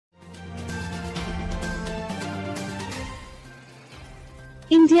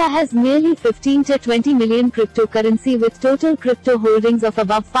India has nearly 15 to 20 million cryptocurrency with total crypto holdings of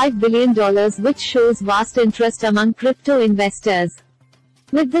above $5 billion, which shows vast interest among crypto investors.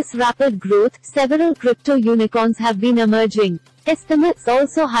 With this rapid growth, several crypto unicorns have been emerging. Estimates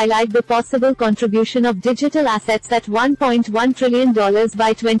also highlight the possible contribution of digital assets at $1.1 trillion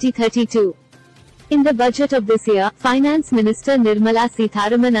by 2032. In the budget of this year, Finance Minister Nirmala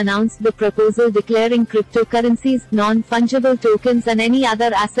Sitharaman announced the proposal declaring cryptocurrencies, non-fungible tokens and any other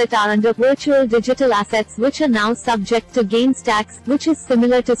asset are under virtual digital assets which are now subject to gains tax, which is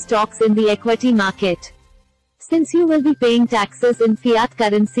similar to stocks in the equity market. Since you will be paying taxes in fiat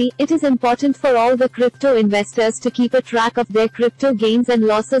currency, it is important for all the crypto investors to keep a track of their crypto gains and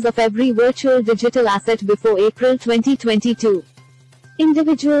losses of every virtual digital asset before April 2022.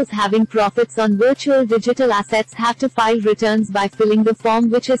 Individuals having profits on virtual digital assets have to file returns by filling the form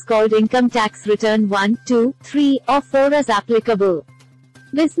which is called Income Tax Return 1, 2, 3, or 4 as applicable.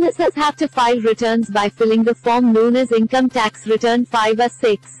 Businesses have to file returns by filling the form known as Income Tax Return 5 or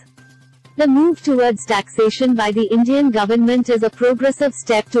 6. The move towards taxation by the Indian government is a progressive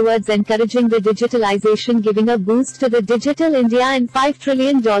step towards encouraging the digitalization, giving a boost to the Digital India and $5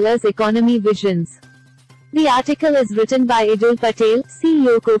 trillion economy visions. The article is written by Idul Patel,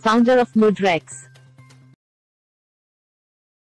 CEO co-founder of Mudrex.